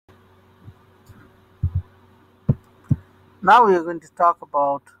Now we are going to talk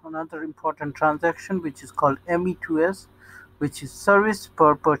about another important transaction which is called ME2S, which is service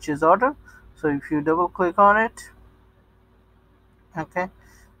per purchase order. So if you double click on it, okay,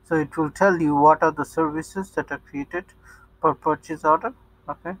 so it will tell you what are the services that are created per purchase order.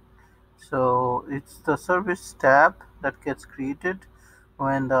 Okay, so it's the service tab that gets created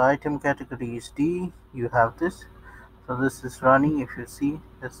when the item category is D. You have this. So this is running. If you see,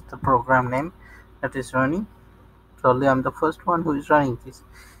 this is the program name that is running. Probably I'm the first one who is running this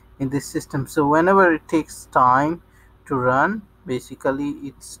in this system. So whenever it takes time to run, basically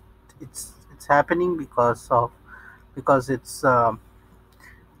it's happening because it's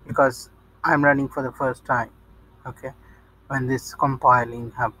because I'm running for the first time. Okay, when this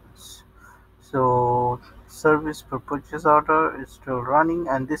compiling happens. So service per purchase order is still running,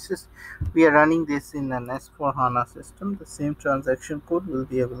 and this is we are running this in an S4 HANA system. The same transaction code will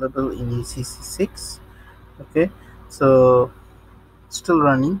be available in ECC6. Okay, so still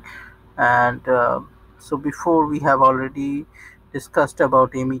running. And so before we have already discussed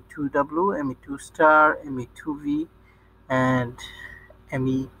about ME2W, ME2 star, ME2V, and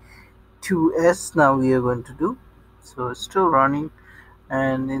ME2S. Now we are going to do, so it's still running.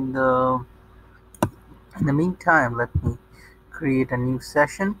 And in the meantime, let me create a new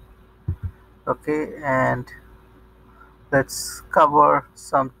session. Okay, and let's cover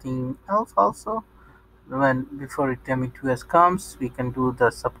something else also. When before it ME2S comes, we can do the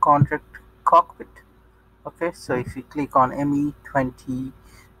subcontract cockpit. Okay, so if you click on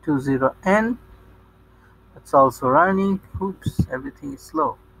ME2020N, it's also running. Oops, everything is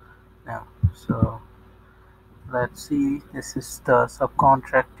slow now. So let's see, this is the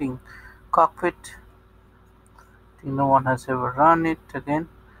subcontracting cockpit. No one has ever run it again.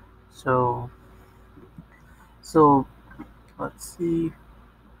 So let's see.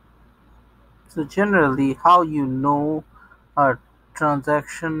 So generally, how you know a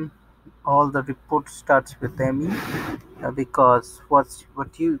transaction, all the report starts with ME, because what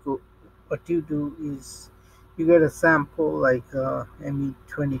you do is you get a sample like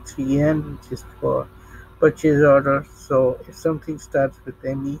ME23N, which is for purchase order. So if something starts with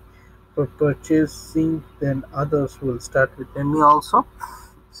ME for purchasing, then others will start with ME also.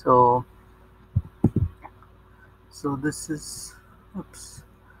 So so this is oops,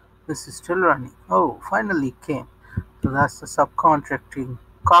 this is still running. Oh, finally came. So that's the subcontracting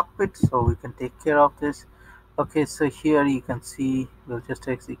cockpit, so we can take care of this. Okay, so here you can see, we'll just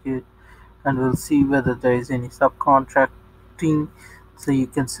execute and we'll see whether there is any subcontracting. So you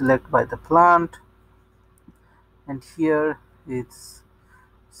can select by the plant, and here it's,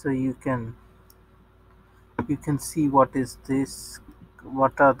 so you can see what is this,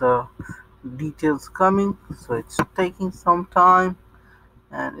 what are the details coming. So it's taking some time,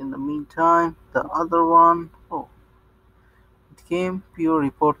 and in the meantime the other one, oh, it came pure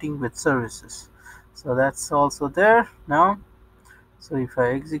reporting with services. So that's also there now. So if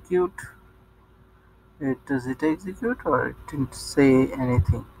I execute it, does it execute, or it didn't say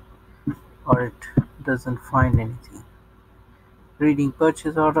anything, or it doesn't find anything? Reading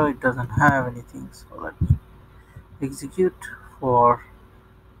purchase order, it doesn't have anything. So execute for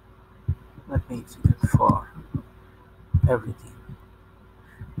let me execute for everything.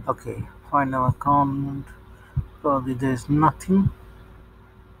 Okay, final account. Probably there's nothing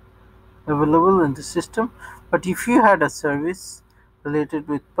available in the system, but if you had a service related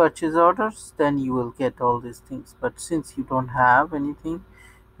with purchase orders, then you will get all these things. But since you don't have anything,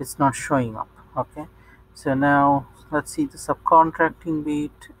 it's not showing up. Okay, so now let's see the subcontracting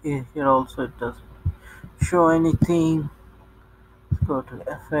bit. Here also it doesn't show anything. Let's go to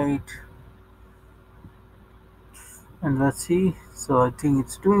F8 and let's see. So I think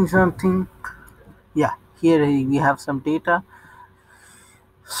it's doing something. Yeah, here we have some data.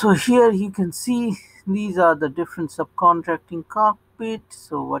 So here you can see these are the different subcontracting cockpit.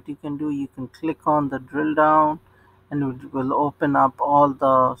 So what you can do, you can click on the drill down and it will open up all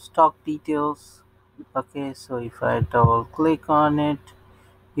the stock details. Okay, so if I double click on it,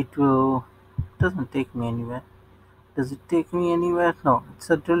 it will, doesn't take me anywhere. Does it take me anywhere? No, it's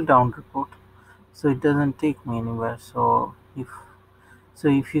a drill down report, so it doesn't take me anywhere. So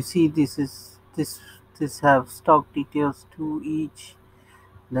if you see, this have stock details to each.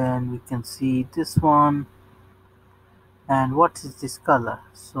 Then we can see this one. And what is this color?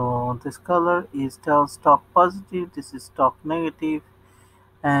 So this color is tell stock positive, this is stock negative,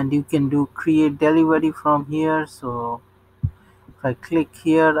 and you can do create delivery from here. So if I click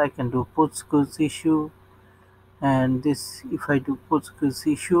here, I can do puts goods issue, and this, if I do puts goods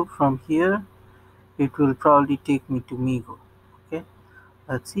issue from here, it will probably take me to Me2ON. Okay,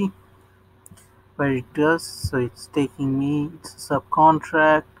 let's see. where it does. So it's taking me, it's a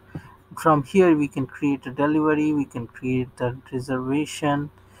subcontract. From here we can create a delivery, we can create the reservation,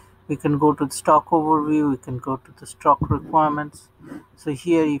 we can go to the stock overview, we can go to the stock requirements. So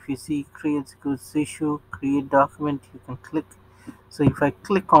here if you see create goods issue, create document, you can click. So if I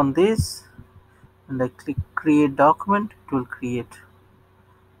click on this and I click create document, it will create.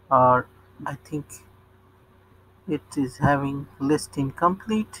 Or I think it is having list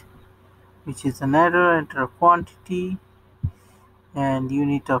incomplete, which is an error. Enter a quantity and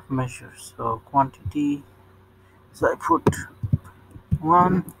unit of measure. So quantity, so I put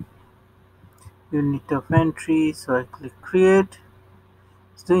 1, unit of entry, so I click create.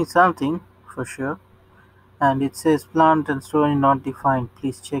 It's doing something for sure, and it says plant and storage not defined,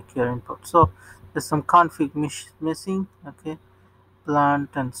 please check your input. So there's some config missing. Okay,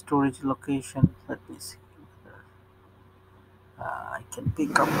 plant and storage location, let me see. I can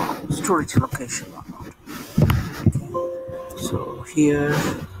pick up storage location or not. So here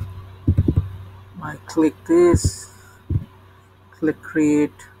I click this, click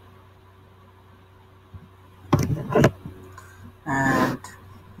create, and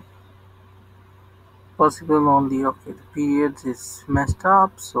possible only. Okay, the periods is messed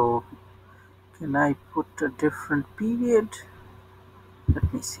up, so can I put a different period?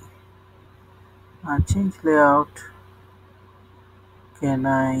 Let me see. Change layout. Can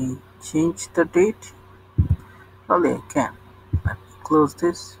I change the date? Probably I can. Let me close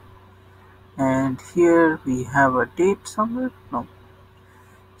this. And here we have a date somewhere. No.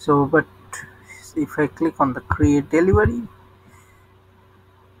 So, but if I click on the create delivery,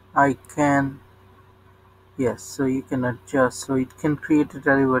 I can. Yes. So you can adjust. So it can create a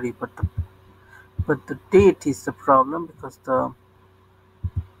delivery, but the date is the problem because the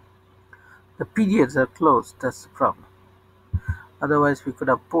periods are closed. That's the problem. Otherwise we could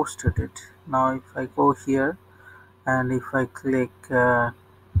have posted it. Now if I go here and if I click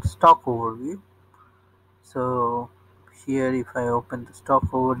stock overview, so here if I open the stock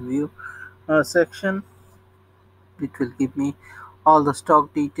overview section, it will give me all the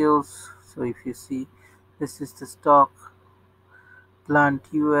stock details. So if you see, this is the stock plant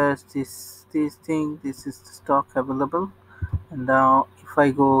US, this thing, this is the stock available. And now if I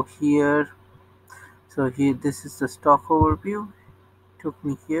go here, so here this is the stock overview, took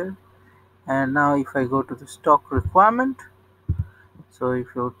me here. And now if I go to the stock requirement, so if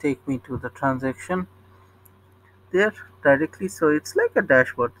you take me to the transaction there directly, so it's like a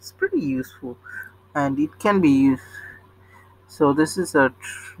dashboard. It's pretty useful and it can be used. So this is a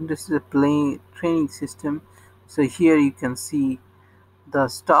plain training system. So here you can see the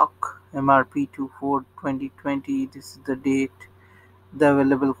stock MRP 24/2020. This is the date. The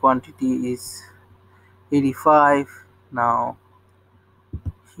available quantity is 85. Now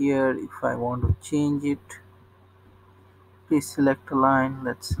here if I want to change it, please select a line.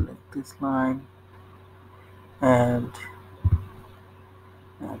 Let's select this line and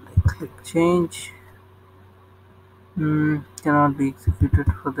I click change. Cannot be executed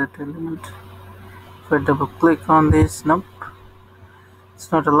for that element. If I double click on this, nope,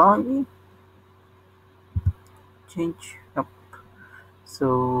 it's not allowing me change. Nope.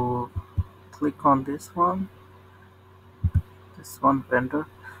 So click on this one vendor.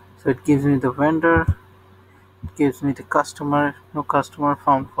 So it gives me the vendor, it gives me the customer. No customer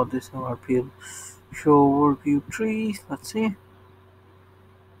found for this MRPL. Show overview tree. Let's see.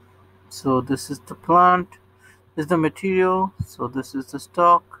 So this is the plant, this is the material, so this is the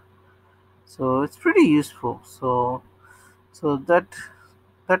stock. So it's pretty useful. So that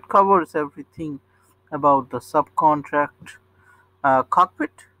covers everything about the subcontract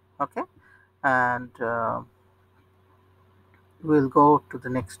cockpit. Okay, and we'll go to the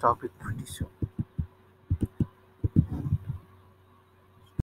next topic pretty soon.